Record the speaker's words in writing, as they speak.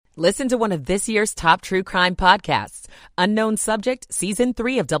Listen to one of this year's top true crime podcasts. Unknown Subject, Season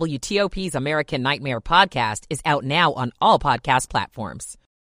 3 of WTOP's American Nightmare podcast is out now on all podcast platforms.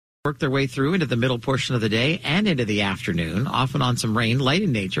 Work their way through into the middle portion of the day and into the afternoon, often on some rain, light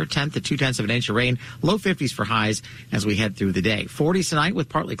in nature, 1/10 to 2/10 of an inch of rain, low 50s for highs as we head through the day. 40s tonight with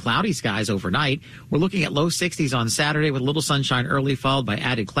partly cloudy skies overnight. We're looking at low 60s on Saturday with a little sunshine early, followed by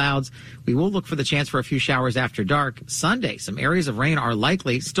added clouds. We will look for the chance for a few showers after dark. Sunday, some areas of rain are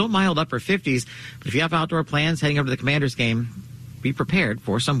likely, still mild upper 50s, but if you have outdoor plans heading over to the Commanders game, be prepared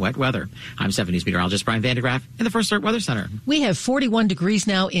for some wet weather. I'm 7 News meteorologist Brian Vandegraff in the First Alert Weather Center. We have 41 degrees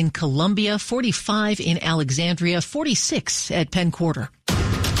now in Columbia, 45 in Alexandria, 46 at Penn Quarter.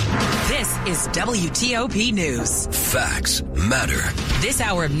 This is WTOP News. Facts matter. This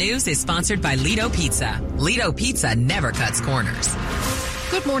hour of news is sponsored by Lido Pizza. Lido Pizza never cuts corners.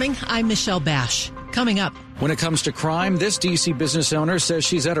 Good morning. I'm Michelle Bash. Coming up. When it comes to crime, this D.C. business owner says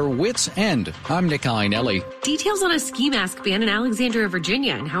she's at her wit's end. I'm Nick Iannelli. Details on a ski mask ban in Alexandria,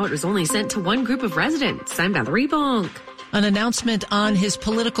 Virginia, and how it was only sent to one group of residents. I'm Valerie Bonk. An announcement on his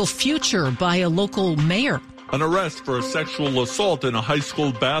political future by a local mayor. An arrest for a sexual assault in a high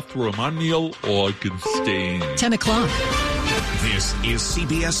school bathroom. I'm Neil Augenstein. 10 o'clock. This is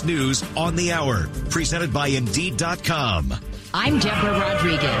CBS News on the Hour, presented by Indeed.com. I'm Deborah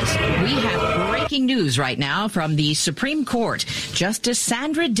Rodriguez. We have breaking news right now from the Supreme Court. Justice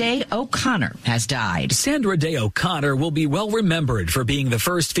Sandra Day O'Connor has died. Sandra Day O'Connor will be well remembered for being the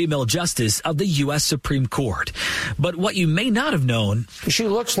first female justice of the U.S. Supreme Court. But what you may not have known... She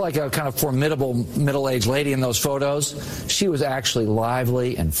looks like a kind of formidable middle-aged lady in those photos. She was actually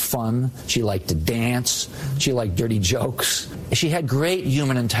lively and fun. She liked to dance. She liked dirty jokes. She had great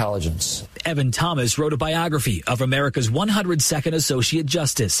human intelligence. Evan Thomas wrote a biography of America's 102nd Associate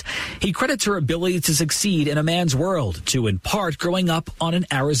Justice. He credits her ability to succeed in a man's world to, in part, growing up on an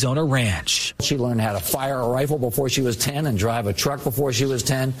Arizona ranch. She learned how to fire a rifle before she was 10 and drive a truck before she was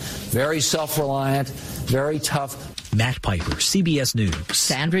 10. Very self-reliant, very tough. Matt Piper, CBS News.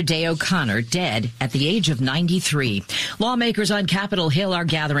 Sandra Day O'Connor dead at the age of 93. Lawmakers on Capitol Hill are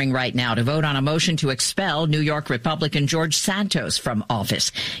gathering right now to vote on a motion to expel New York Republican George Santos from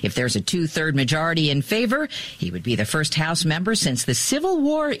office. If there's a 2/3 majority in favor, he would be the first House member since the Civil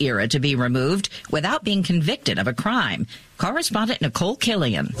War era to be removed without being convicted of a crime. Correspondent Nicole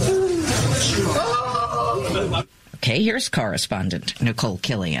Killian. Okay, here's correspondent Nicole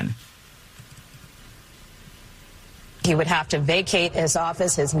Killian. He would have to vacate his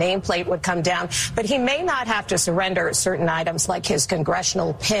office. His nameplate would come down, but he may not have to surrender certain items like his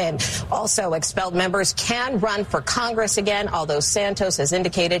congressional pin. Also, expelled members can run for Congress again, although Santos has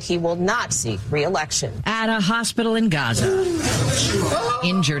indicated he will not seek re-election. At a hospital in Gaza,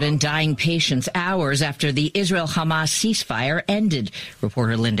 injured and dying patients hours after the Israel-Hamas ceasefire ended.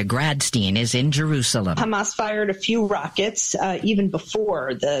 Reporter Linda Gradstein is in Jerusalem. Hamas fired a few rockets even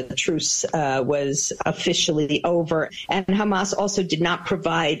before the truce was officially over. And Hamas also did not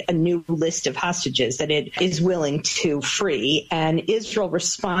provide a new list of hostages that it is willing to free. And Israel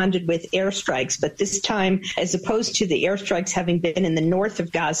responded with airstrikes. But this time, as opposed to the airstrikes having been in the north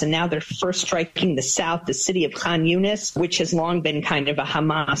of Gaza, now they're first striking the south, the city of Khan Yunis, which has long been kind of a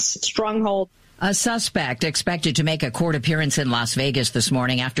Hamas stronghold. A suspect expected to make a court appearance in Las Vegas this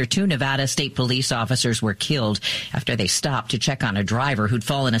morning after 2 Nevada state police officers were killed after they stopped to check on a driver who'd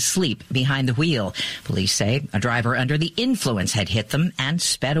fallen asleep behind the wheel. Police say a driver under the influence had hit them and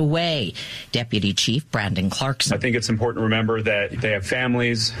sped away. Deputy Chief Brandon Clarkson. I think it's important to remember that they have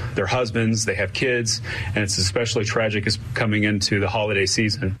families, their husbands, they have kids, and it's especially tragic as coming into the holiday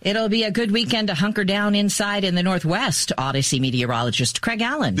season. It'll be a good weekend to hunker down inside in the Northwest. Odyssey meteorologist Craig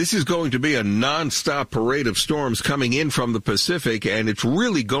Allen. This is going to be a non-stop parade of storms coming in from the Pacific, and it's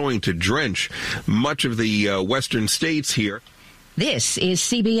really going to drench much of the western states here. This is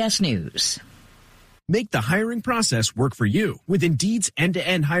CBS News. Make the hiring process work for you. With Indeed's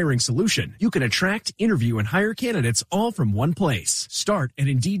end-to-end hiring solution, you can attract, interview, and hire candidates all from one place. Start at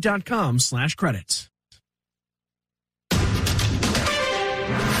Indeed.com/credits.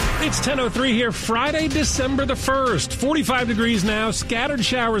 It's 10:03 here, Friday, December the 1st. 45 degrees now, scattered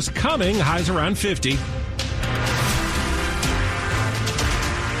showers coming, highs around 50.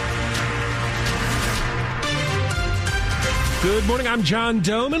 Good morning, I'm John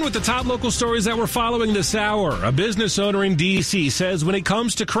Doman with the top local stories that we're following this hour. A business owner in D.C. says when it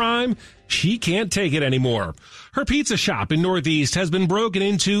comes to crime, she can't take it anymore. Her pizza shop in Northeast has been broken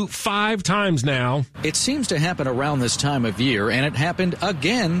into 5 times now. It seems to happen around this time of year, and it happened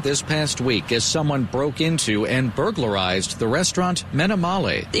again this past week as someone broke into and burglarized the restaurant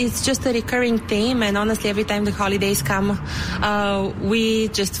Menamale. It's just a recurring theme, and honestly, every time the holidays come, we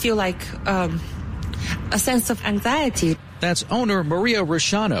just feel like a sense of anxiety. That's owner Maria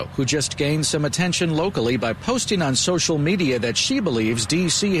Rusciano, who just gained some attention locally by posting on social media that she believes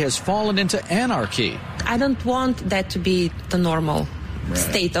D.C. has fallen into anarchy. I don't want that to be the normal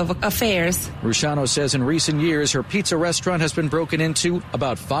state of affairs. Rusciano says in recent years her pizza restaurant has been broken into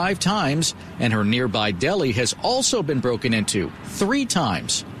about 5 times, and her nearby deli has also been broken into 3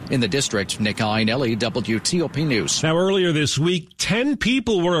 times. In the district, Nick Iannelli, WTOP News. Now, earlier this week, 10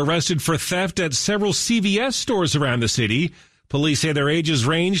 people were arrested for theft at several CVS stores around the city. Police say their ages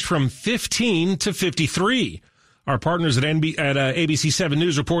ranged from 15 to 53. Our partners at ABC 7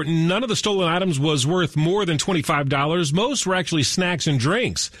 News report none of the stolen items was worth more than $25. Most were actually snacks and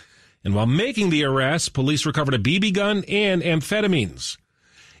drinks. And while making the arrest, police recovered a BB gun and amphetamines.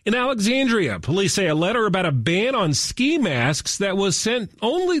 In Alexandria, police say a letter about a ban on ski masks that was sent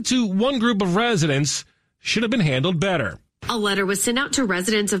only to one group of residents should have been handled better. A letter was sent out to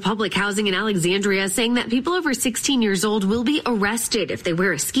residents of public housing in Alexandria saying that people over 16 years old will be arrested if they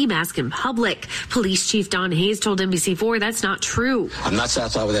wear a ski mask in public. Police Chief Don Hayes told NBC4 that's not true. I'm not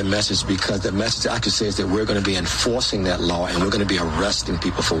satisfied with that message because the message I could say is that we're going to be enforcing that law and we're going to be arresting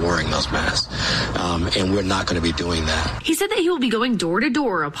people for wearing those masks. And we're not going to be doing that. He said that he will be going door to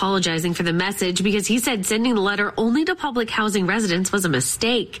door apologizing for the message because he said sending the letter only to public housing residents was a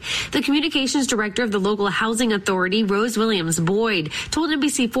mistake. The communications director of the local housing authority, Rose Williams Boyd, told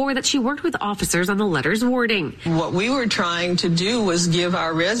NBC4 that she worked with officers on the letter's wording. What we were trying to do was give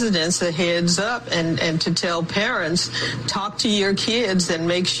our residents a heads up and to tell parents, talk to your kids and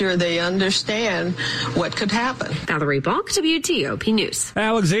make sure they understand what could happen. Valerie Bonk, WTOP News.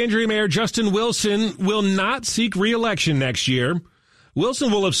 Alexandria Mayor Justin Wilson will not seek re-election next year.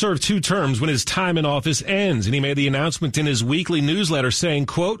 Wilson will have served 2 terms when his time in office ends, and he made the announcement in his weekly newsletter saying,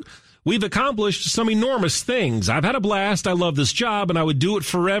 quote, "We've accomplished some enormous things. I've had a blast. I love this job, and I would do it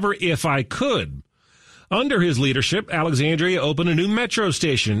forever if I could." Under his leadership, Alexandria opened a new metro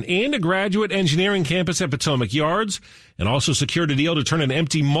station and a graduate engineering campus at Potomac Yards, and also secured a deal to turn an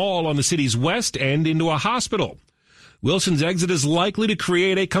empty mall on the city's west end into a hospital. Wilson's exit is likely to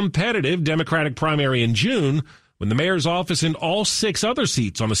create a competitive Democratic primary in June, when the mayor's office and all 6 other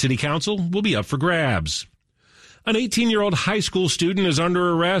seats on the city council will be up for grabs. An 18-year-old high school student is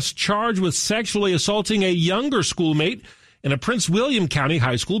under arrest, charged with sexually assaulting a younger schoolmate in a Prince William County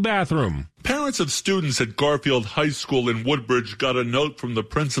high school bathroom. Parents of students at Garfield High School in Woodbridge got a note from the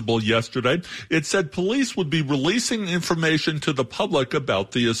principal yesterday. It said police would be releasing information to the public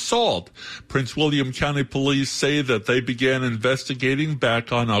about the assault. Prince William County Police say that they began investigating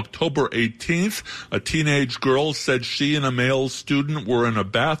back on October 18th. A teenage girl said she and a male student were in a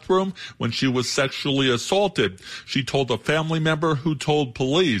bathroom when she was sexually assaulted. She told a family member who told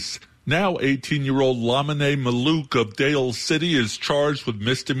police. Now 18-year-old Lamine Malouk of Dale City is charged with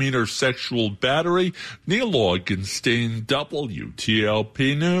misdemeanor sexual battery. Neil Augenstein,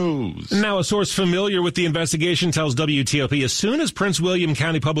 WTOP News. Now a source familiar with the investigation tells WTOP as soon as Prince William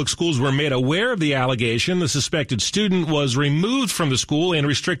County Public Schools were made aware of the allegation, the suspected student was removed from the school and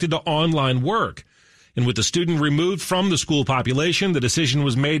restricted to online work. And with the student removed from the school population, the decision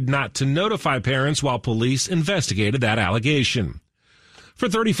was made not to notify parents while police investigated that allegation. For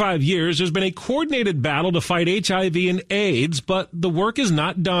 35 years, there's been a coordinated battle to fight HIV and AIDS, but the work is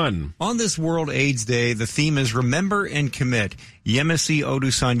not done. On this World AIDS Day, the theme is Remember and Commit. Yemisi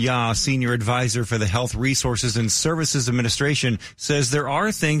Odusanya, Senior Advisor for the Health Resources and Services Administration, says there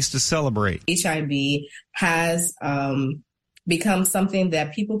are things to celebrate. HIV has become something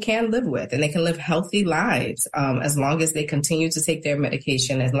that people can live with, and they can live healthy lives as long as they continue to take their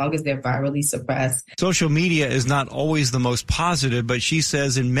medication, as long as they're virally suppressed. Social media is not always the most positive, but she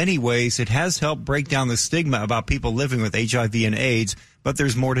says in many ways it has helped break down the stigma about people living with HIV and AIDS, but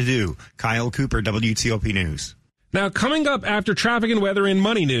there's more to do. Kyle Cooper, WTOP News. Now, coming up after traffic and weather in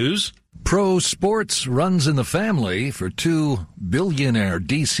Money News. Pro sports runs in the family for 2 billionaire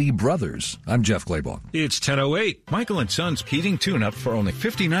D.C. brothers. I'm Jeff Claiborne. It's 10:08. Michael & Son's heating tune-up for only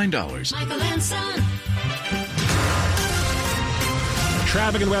 $59. Michael & Son.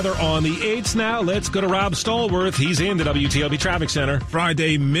 Traffic and weather on the 8s now. Let's go to Rob Stallworth. He's in the WTOP Traffic Center.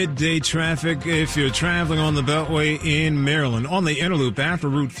 Friday midday traffic if you're traveling on the Beltway in Maryland. On the Interloop after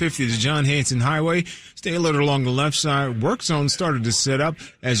Route 50 to John Hanson Highway, Stay alert along the left side. Work zone started to set up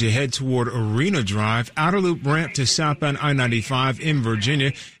as you head toward Arena Drive. Outer loop ramp to southbound I-95 in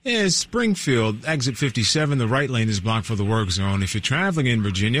Virginia is Springfield. Exit 57, the right lane is blocked for the work zone. If you're traveling in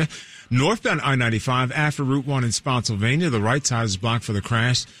Virginia, northbound I-95 after Route 1 in Spotsylvania, the right side is blocked for the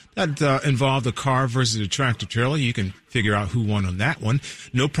crash that involved a car versus a tractor trailer. You can figure out who won on that one.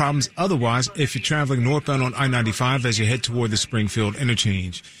 No problems otherwise if you're traveling northbound on I-95 as you head toward the Springfield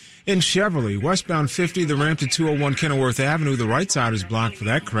interchange. In Cheverly, westbound 50, the ramp to 201 Kenilworth Avenue, the right side is blocked for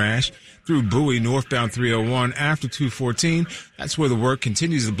that crash. Through Bowie, northbound 301 after 214, that's where the work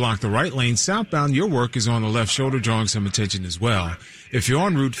continues to block the right lane. Southbound, your work is on the left shoulder, drawing some attention as well. If you're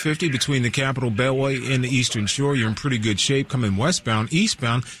on Route 50 between the Capitol Beltway and the Eastern Shore, you're in pretty good shape. Coming westbound,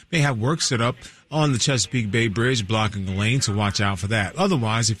 eastbound may have work set up on the Chesapeake Bay Bridge, blocking the lane, so watch out for that.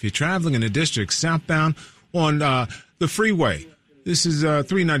 Otherwise, if you're traveling in the district southbound on the freeway, this is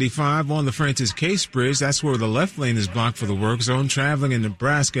 395 on the Francis Case Bridge. That's where the left lane is blocked for the work zone. Traveling in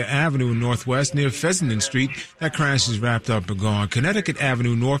Nebraska Avenue Northwest near Fessenden Street, that crash is wrapped up and gone. Connecticut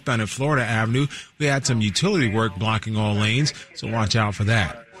Avenue northbound at Florida Avenue, we had some utility work blocking all lanes, so watch out for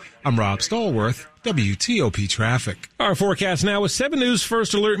that. I'm Rob Stallworth, WTOP Traffic. Our forecast now with 7 News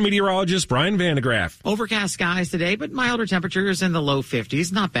First Alert meteorologist Brian Vandegraff. Overcast skies today, but milder temperatures in the low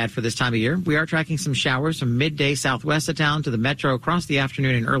 50s. Not bad for this time of year. We are tracking some showers from midday southwest of town to the metro across the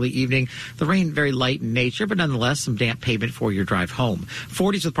afternoon and early evening. The rain very light in nature, but nonetheless some damp pavement for your drive home.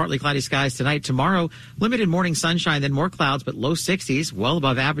 40s with partly cloudy skies tonight. Tomorrow, limited morning sunshine, then more clouds, but low 60s, well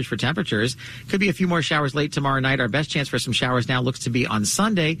above average for temperatures. Could be a few more showers late tomorrow night. Our best chance for some showers now looks to be on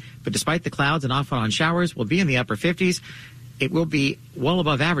Sunday, but despite the clouds and off and on showers, will be in the upper 50s. It will be well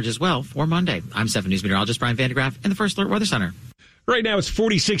above average as well for Monday. I'm 7 News meteorologist Brian Vandegraff in the First Alert Weather Center. Right now it's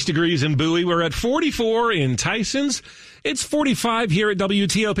 46 degrees in Bowie. We're at 44 in Tysons. It's 45 here at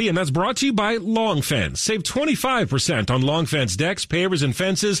WTOP, and that's brought to you by Long Fence. Save 25% on Long Fence decks, pavers, and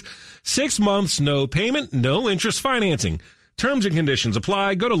fences. 6 months, no payment, no interest financing. Terms and conditions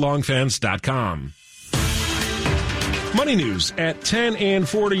apply. Go to longfence.com. Money news at 10 and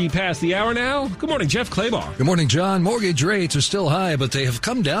 40 past the hour now. Good morning, Jeff Claybaugh. Good morning, John. Mortgage rates are still high, but they have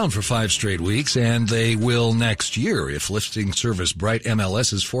come down for 5 straight weeks, and they will next year if listing service Bright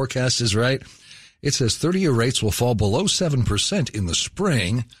MLS's forecast is right. It says 30-year rates will fall below 7% in the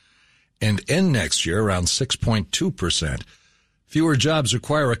spring and end next year around 6.2%. Fewer jobs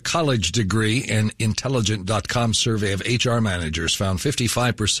require a college degree. An Intelligent.com survey of HR managers found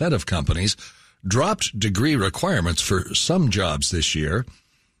 55% of companies dropped degree requirements for some jobs this year.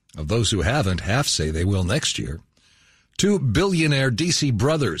 Of those who haven't, half say they will next year. 2 billionaire DC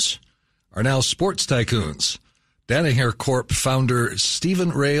brothers are now sports tycoons. Danaher Corp founder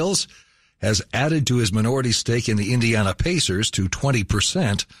Stephen Rales has added to his minority stake in the Indiana Pacers to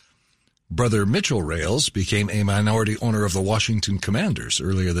 20%. Brother Mitchell Rales became a minority owner of the Washington Commanders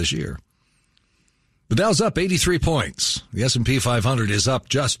earlier this year. The Dow's up 83 points. The S&P 500 is up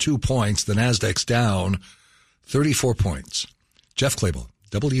just 2 points. The Nasdaq's down 34 points. Jeff Clable,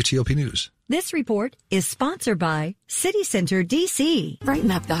 WTOP News. This report is sponsored by City Center DC. Brighten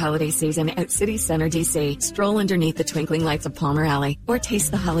up the holiday season at City Center DC. Stroll underneath the twinkling lights of Palmer Alley or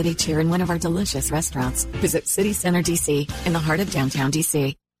taste the holiday cheer in one of our delicious restaurants. Visit City Center DC in the heart of downtown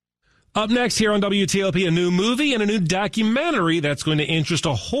DC. Up next here on WTOP, a new movie and a new documentary that's going to interest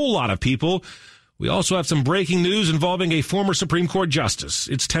a whole lot of people. We also have some breaking news involving a former Supreme Court justice.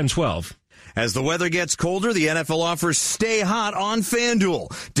 It's 10:12. As the weather gets colder, the NFL offers stay hot on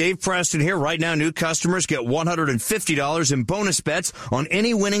FanDuel. Dave Preston here. Right now, new customers get $150 in bonus bets on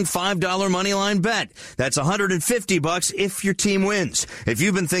any winning $5 moneyline bet. That's $150 if your team wins. If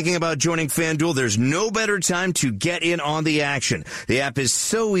you've been thinking about joining FanDuel, there's no better time to get in on the action. The app is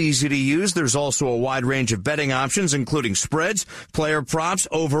so easy to use. There's also a wide range of betting options, including spreads, player props,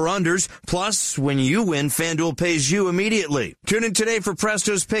 over-unders. Plus, when you win, FanDuel pays you immediately. Tune in today for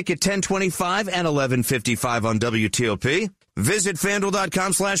Presto's Pick at 10:25 and 11:55 on WTOP. Visit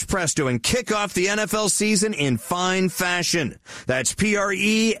FanDuel.com/Presto and kick off the NFL season in fine fashion. That's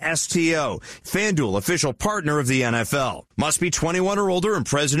Presto. FanDuel, official partner of the NFL. Must be 21 or older and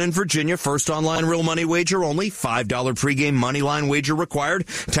present in Virginia. First online real money wager only. $5 pregame money line wager required.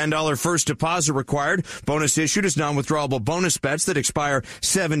 $10 first deposit required. Bonus issued as non-withdrawable bonus bets that expire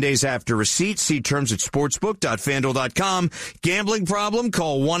 7 days after receipt. See terms at sportsbook.fanduel.com. Gambling problem?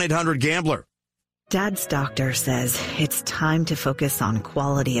 Call 1-800-GAMBLER. Dad's doctor says it's time to focus on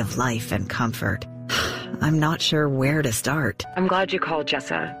quality of life and comfort. I'm not sure where to start. I'm glad you called,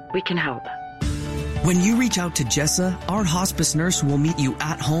 Jessa. We can help. When you reach out to Jessa, our hospice nurse will meet you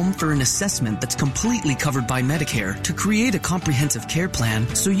at home for an assessment that's completely covered by Medicare to create a comprehensive care plan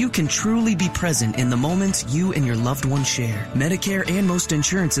so you can truly be present in the moments you and your loved one share. Medicare and most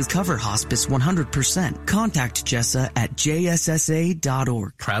insurances cover hospice 100%. Contact Jessa at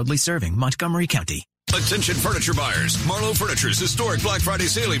jssa.org. Proudly serving Montgomery County. Attention furniture buyers. Marlowe Furniture's historic Black Friday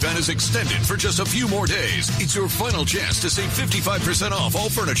sale event is extended for just a few more days. It's your final chance to save 55% off all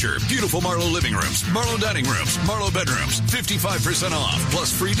furniture. Beautiful Marlowe living rooms, Marlowe dining rooms, Marlowe bedrooms, 55% off,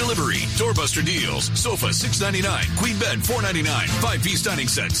 plus free delivery. Doorbuster deals. Sofa, $6.99. Queen bed, $4.99. 5-piece dining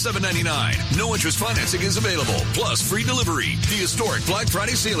set, $7.99. No interest financing is available, plus free delivery. The historic Black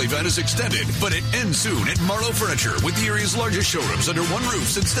Friday sale event is extended, but it ends soon at Marlowe Furniture with the area's largest showrooms under one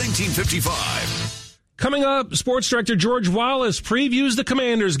roof since 1955. Coming up, Sports Director George Wallace previews the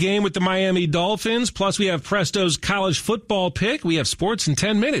Commanders game with the Miami Dolphins. Plus, we have Presto's college football pick. We have sports in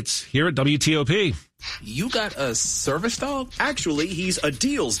 10 minutes here at WTOP. You got a service dog? Actually, he's a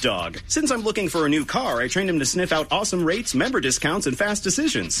deals dog. Since I'm looking for a new car, I trained him to sniff out awesome rates, member discounts, and fast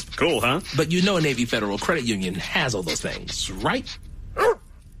decisions. Cool, huh? But you know Navy Federal Credit Union has all those things, right?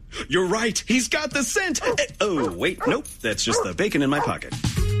 You're right. He's got the scent. Oh, wait. Nope. That's just the bacon in my pocket.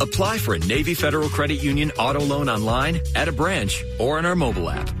 Apply for a Navy Federal Credit Union auto loan online, at a branch, or in our mobile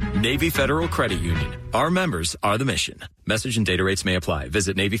app. Navy Federal Credit Union. Our members are the mission. Message and data rates may apply.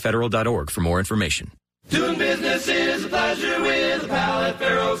 Visit NavyFederal.org for more information. Doing business is a pleasure with a pal at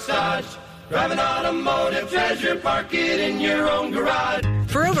Fair Oaks Dodge. Drive an automotive treasure, park it in your own garage.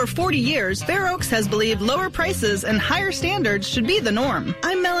 For over 40 years, Fair Oaks has believed lower prices and higher standards should be the norm.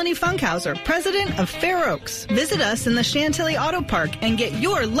 I'm Melanie Funkhauser, president of Fair Oaks. Visit us in the Chantilly Auto Park and get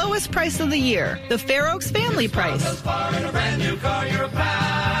your lowest price of the year, the Fair Oaks Family Price.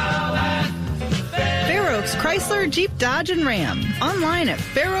 Fair Oaks Chrysler, Jeep, Dodge, and Ram. Online at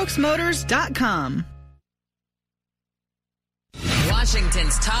fairoaksmotors.com.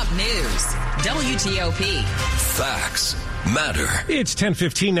 Washington's top news, WTOP. Facts matter. It's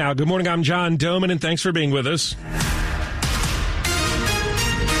 10:15 now. Good morning. I'm John Doman, and thanks for being with us.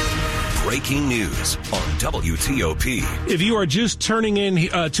 Breaking news on WTOP. If you are just tuning in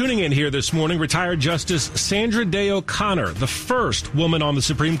here this morning, retired Justice Sandra Day O'Connor, the first woman on the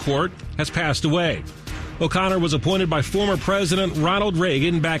Supreme Court, has passed away. O'Connor was appointed by former President Ronald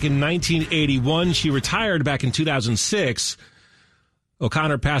Reagan back in 1981. She retired back in 2006.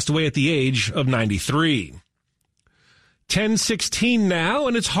 O'Connor passed away at the age of 93. 10:16 now,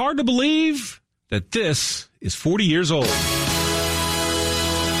 and it's hard to believe that this is 40 years old.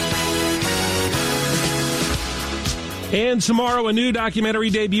 And tomorrow, a new documentary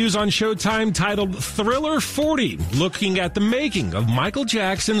debuts on Showtime titled Thriller 40, looking at the making of Michael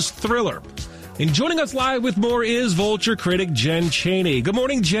Jackson's Thriller. And joining us live with more is Vulture critic Jen Chaney. Good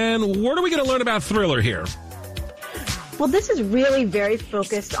morning, Jen. What are we going to learn about Thriller here? Well, this is really very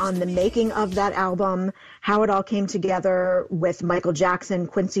focused on the making of that album, how it all came together with Michael Jackson,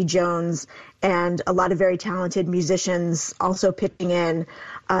 Quincy Jones, and a lot of very talented musicians also pitching in.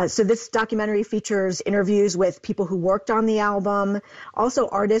 So this documentary features interviews with people who worked on the album, also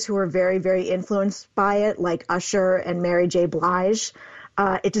artists who were very, very influenced by it, like Usher and Mary J. Blige.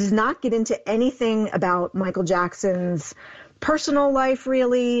 It does not get into anything about Michael Jackson's personal life,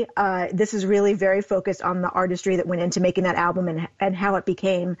 really. This is really very focused on the artistry that went into making that album and how it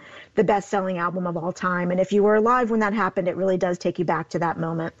became the best-selling album of all time. And if you were alive when that happened, it really does take you back to that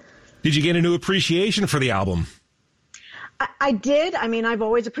moment. Did you get a new appreciation for the album? I did. I mean, I've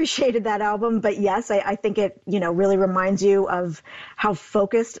always appreciated that album, but yes, I think it, really reminds you of how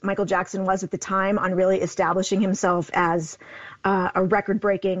focused Michael Jackson was at the time on really establishing himself as a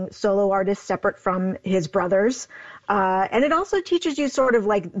record-breaking solo artist separate from his brothers. And it also teaches you sort of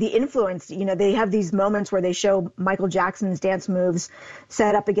like the influence. They have these moments where they show Michael Jackson's dance moves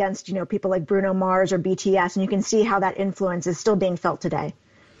set up against, people like Bruno Mars or BTS, and you can see how that influence is still being felt today.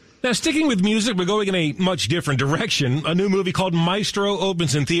 Now, sticking with music, we're going in a much different direction. A new movie called Maestro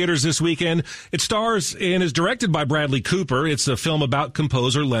opens in theaters this weekend. It stars and is directed by Bradley Cooper. It's a film about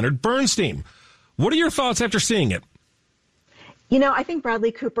composer Leonard Bernstein. What are your thoughts after seeing it? I think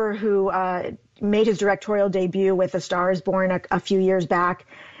Bradley Cooper, who made his directorial debut with A Star is Born a few years back,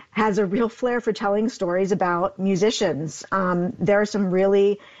 has a real flair for telling stories about musicians. There are some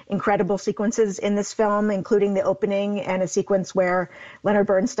really incredible sequences in this film, including the opening and a sequence where Leonard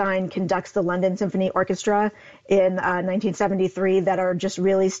Bernstein conducts the London Symphony Orchestra in 1973 that are just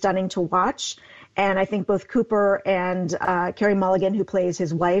really stunning to watch. And I think both Cooper and Carey Mulligan, who plays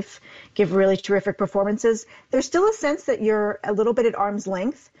his wife, give really terrific performances. There's still a sense that you're a little bit at arm's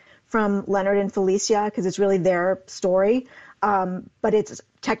length from Leonard and Felicia because it's really their story. But it's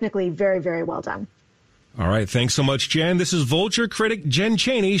technically very, very well done. All right. Thanks so much, Jen. This is Vulture critic Jen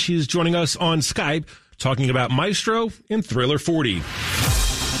Chaney. She's joining us on Skype talking about Maestro and Thriller 40.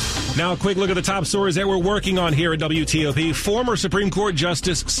 Now, a quick look at the top stories that we're working on here at WTOP. Former Supreme Court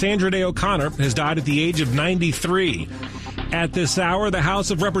Justice Sandra Day O'Connor has died at the age of 93. At this hour, the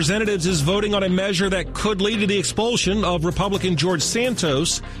House of Representatives is voting on a measure that could lead to the expulsion of Republican George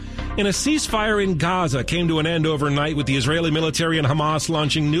Santos. And a ceasefire in Gaza came to an end overnight with the Israeli military and Hamas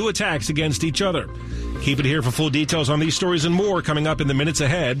launching new attacks against each other. Keep it here for full details on these stories and more coming up in the minutes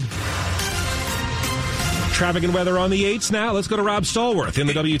ahead. Traffic and weather on the 8s now. Let's go to Rob Stallworth in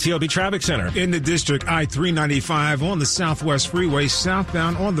the WTOP Traffic Center. In the district, I-395 on the Southwest Freeway,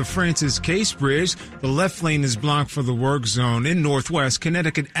 southbound on the Francis Case Bridge. The left lane is blocked for the work zone. In Northwest,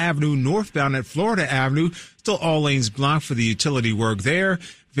 Connecticut Avenue northbound at Florida Avenue. Still all lanes blocked for the utility work there.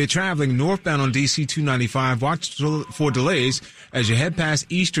 If you're traveling northbound on DC 295, watch for delays as you head past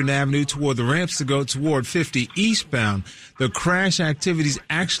Eastern Avenue toward the ramps to go toward 50 eastbound. The crash activities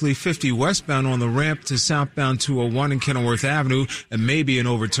actually 50 westbound on the ramp to southbound 201 in Kenilworth Avenue, and maybe an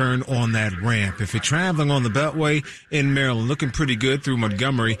overturn on that ramp. If you're traveling on the Beltway in Maryland, looking pretty good through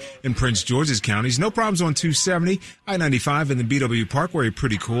Montgomery and Prince George's counties. No problems on 270, I-95 and the BW Parkway,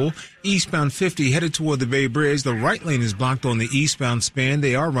 pretty cool. Eastbound 50 headed toward the Bay Bridge. The right lane is blocked on the eastbound span.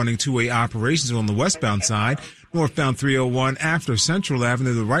 They are running two-way operations on the westbound side. Northbound 301 after Central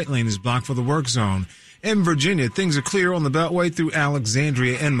Avenue, the right lane is blocked for the work zone. In Virginia, things are clear on the Beltway through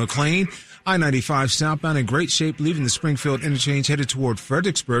Alexandria and McLean. I-95 southbound in great shape, leaving the Springfield interchange headed toward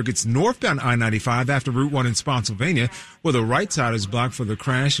Fredericksburg. It's northbound I-95 after Route 1 in Spotsylvania, where the right side is blocked for the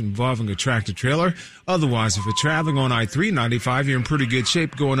crash involving a tractor-trailer. Otherwise, if you're traveling on I-395, you're in pretty good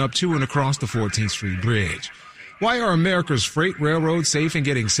shape going up to and across the 14th Street Bridge. Why are America's freight railroads safe and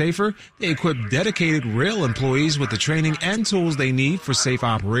getting safer? They equip dedicated rail employees with the training and tools they need for safe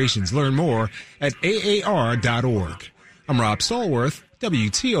operations. Learn more at AAR.org. I'm Rob Stallworth,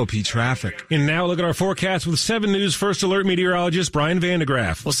 WTOP Traffic. And now look at our forecast with 7 News First Alert meteorologist Brian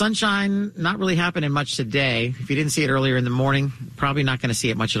Vandegraff. Well, sunshine not really happening much today. If you didn't see it earlier in the morning, probably not going to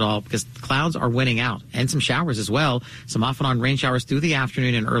see it much at all because clouds are winning out and some showers as well. Some off and on rain showers through the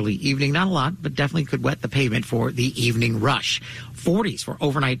afternoon and early evening. Not a lot, but definitely could wet the pavement for the evening rush. 40s for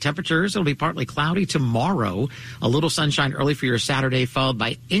overnight temperatures. It'll be partly cloudy tomorrow. A little sunshine early for your Saturday, followed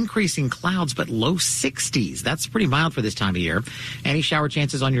by increasing clouds, but low 60s. That's pretty mild for this time of year. Any shower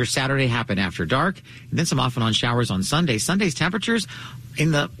chances on your Saturday happen after dark, and then some off and on showers on Sunday. Sunday's temperatures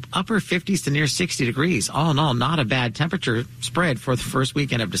in the upper 50s to near 60 degrees. All in all, not a bad temperature spread for the first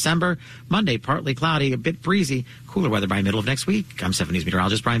weekend of December. Monday, partly cloudy, a bit breezy. Cooler weather by middle of next week. I'm 7 News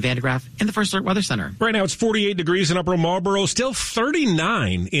meteorologist Brian Vandegraff in the First Alert Weather Center. Right now it's 48 degrees in Upper Marlboro, still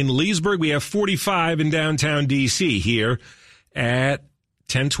 39 in Leesburg. We have 45 in downtown D.C. here at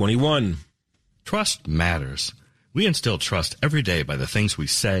 1021. Trust matters. We instill trust every day by the things we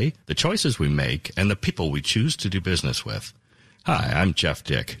say, the choices we make, and the people we choose to do business with. Hi, I'm Jeff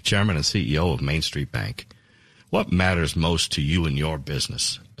Dick, Chairman and CEO of Main Street Bank. What matters most to you and your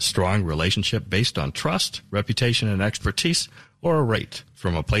business? A strong relationship based on trust, reputation, and expertise, or a rate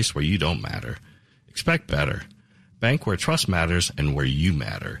from a place where you don't matter? Expect better. Bank where trust matters and where you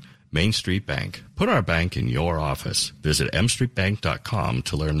matter. Main Street Bank. Put our bank in your office. Visit mstreetbank.com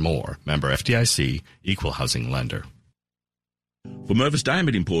to learn more. Member FDIC, Equal Housing Lender. For Mervis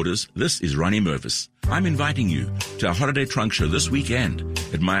Diamond Importers, this is Ronnie Mervis. I'm inviting you to our holiday trunk show this weekend.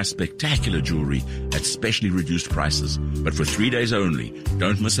 Admire spectacular jewelry at specially reduced prices, but for 3 days only.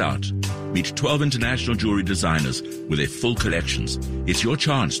 Don't miss out. Meet 12 international jewelry designers with their full collections. It's your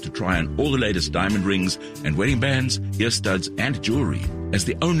chance to try on all the latest diamond rings and wedding bands, ear studs, and jewelry. As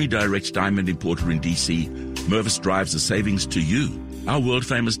the only direct diamond importer in D.C., Mervis drives the savings to you. Our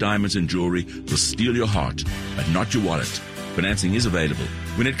world-famous diamonds and jewelry will steal your heart, but not your wallet. Financing is available.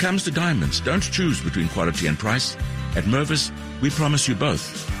 When it comes to diamonds, don't choose between quality and price. At Mervis, we promise you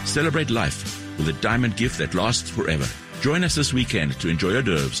both. Celebrate life with a diamond gift that lasts forever. Join us this weekend to enjoy hors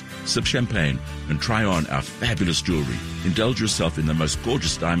d'oeuvres, sip champagne, and try on our fabulous jewelry. Indulge yourself in the most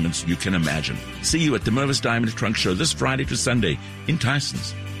gorgeous diamonds you can imagine. See you at the Mervis Diamond Trunk Show this Friday to Sunday in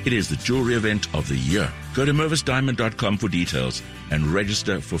Tysons. It is the jewelry event of the year. Go to mervisdiamond.com for details and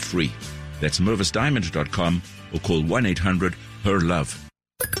register for free. That's mervisdiamond.com or call 1-800-HER-LOVE.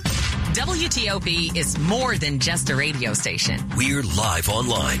 WTOP is more than just a radio station. We're live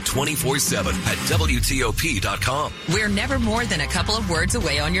online 24/7 at WTOP.com. We're never more than a couple of words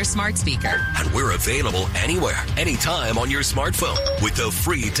away on your smart speaker. And we're available anywhere, anytime on your smartphone with the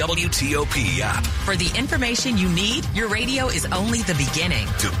free WTOP app. For the information you need, your radio is only the beginning.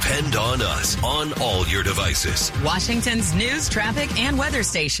 Depend on us on all your devices. Washington's news, traffic, and weather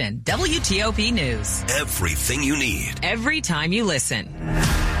station, WTOP News. Everything you need. Every time you listen.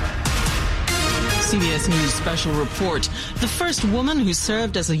 CBS News special report. The first woman who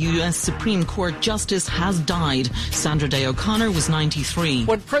served as a U.S. Supreme Court justice has died. Sandra Day O'Connor was 93.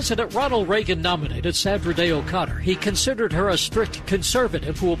 When President Ronald Reagan nominated Sandra Day O'Connor, he considered her a strict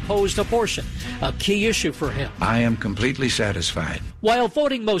conservative who opposed abortion, a key issue for him. I am completely satisfied. While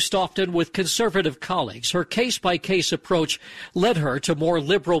voting most often with conservative colleagues, her case-by-case approach led her to more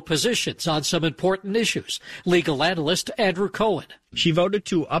liberal positions on some important issues. Legal analyst Andrew Cohen. She voted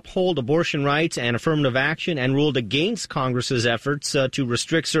to uphold abortion rights and affirmative action and ruled against Congress's efforts to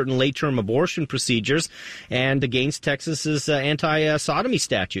restrict certain late-term abortion procedures and against Texas's anti-sodomy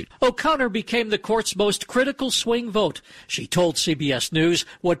statute. O'Connor became the court's most critical swing vote. She told CBS News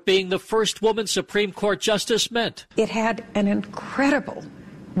what being the first woman Supreme Court justice meant. It had an incredible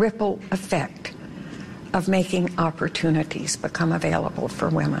ripple effect of making opportunities become available for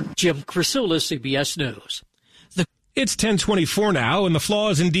women. Jim Crisula, CBS News. It's 10:24 now, and the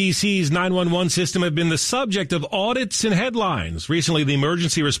flaws in D.C.'s 911 system have been the subject of audits and headlines. Recently, the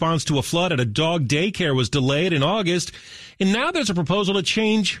emergency response to a flood at a dog daycare was delayed in August, and now there's a proposal to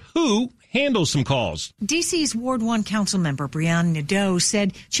change who handles some calls. D.C.'s Ward 1 council member Brianne Nadeau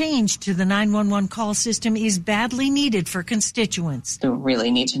said change to the 911 call system is badly needed for constituents. They really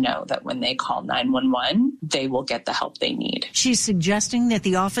need to know that when they call 911, they will get the help they need. She's suggesting that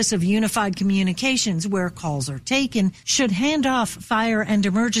the Office of Unified Communications, where calls are taken, should hand off fire and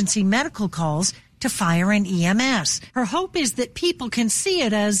emergency medical calls to fire and EMS. Her hope is that people can see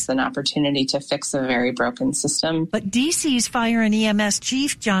it as an opportunity to fix a very broken system. But DC's Fire and EMS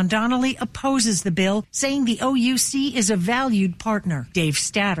Chief John Donnelly opposes the bill, saying the OUC is a valued partner. Dave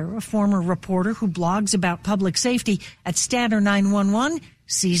Statter, a former reporter who blogs about public safety at Statter 911,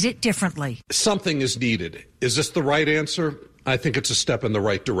 sees it differently. Something is needed. Is this the right answer? I think it's a step in the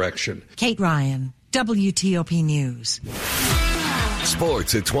right direction. Kate Ryan, WTOP News.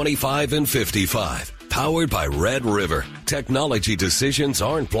 Sports at 25 and 55. Powered by Red River. Technology decisions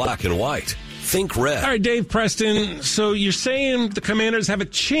aren't black and white. Think red. All right, Dave Preston, so you're saying the Commanders have a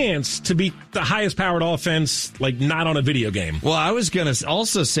chance to beat the highest-powered offense, like not on a video game. Well, I was going to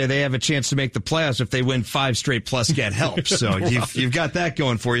also say they have a chance to make the playoffs if they win 5 straight plus get help. So you've got that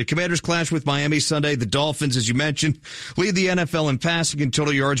going for you. Commanders clash with Miami Sunday. The Dolphins, as you mentioned, lead the NFL in passing and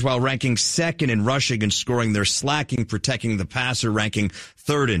total yards while ranking second in rushing and scoring. They're slacking, protecting the passer, ranking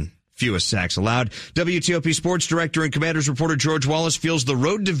third in fewest sacks allowed. WTOP sports director and Commanders reporter George Wallace feels the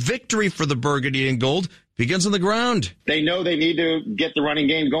road to victory for the Burgundy and Gold begins on the ground. They know they need to get the running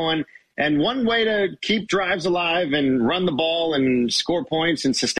game going. And one way to keep drives alive and run the ball and score points and sustain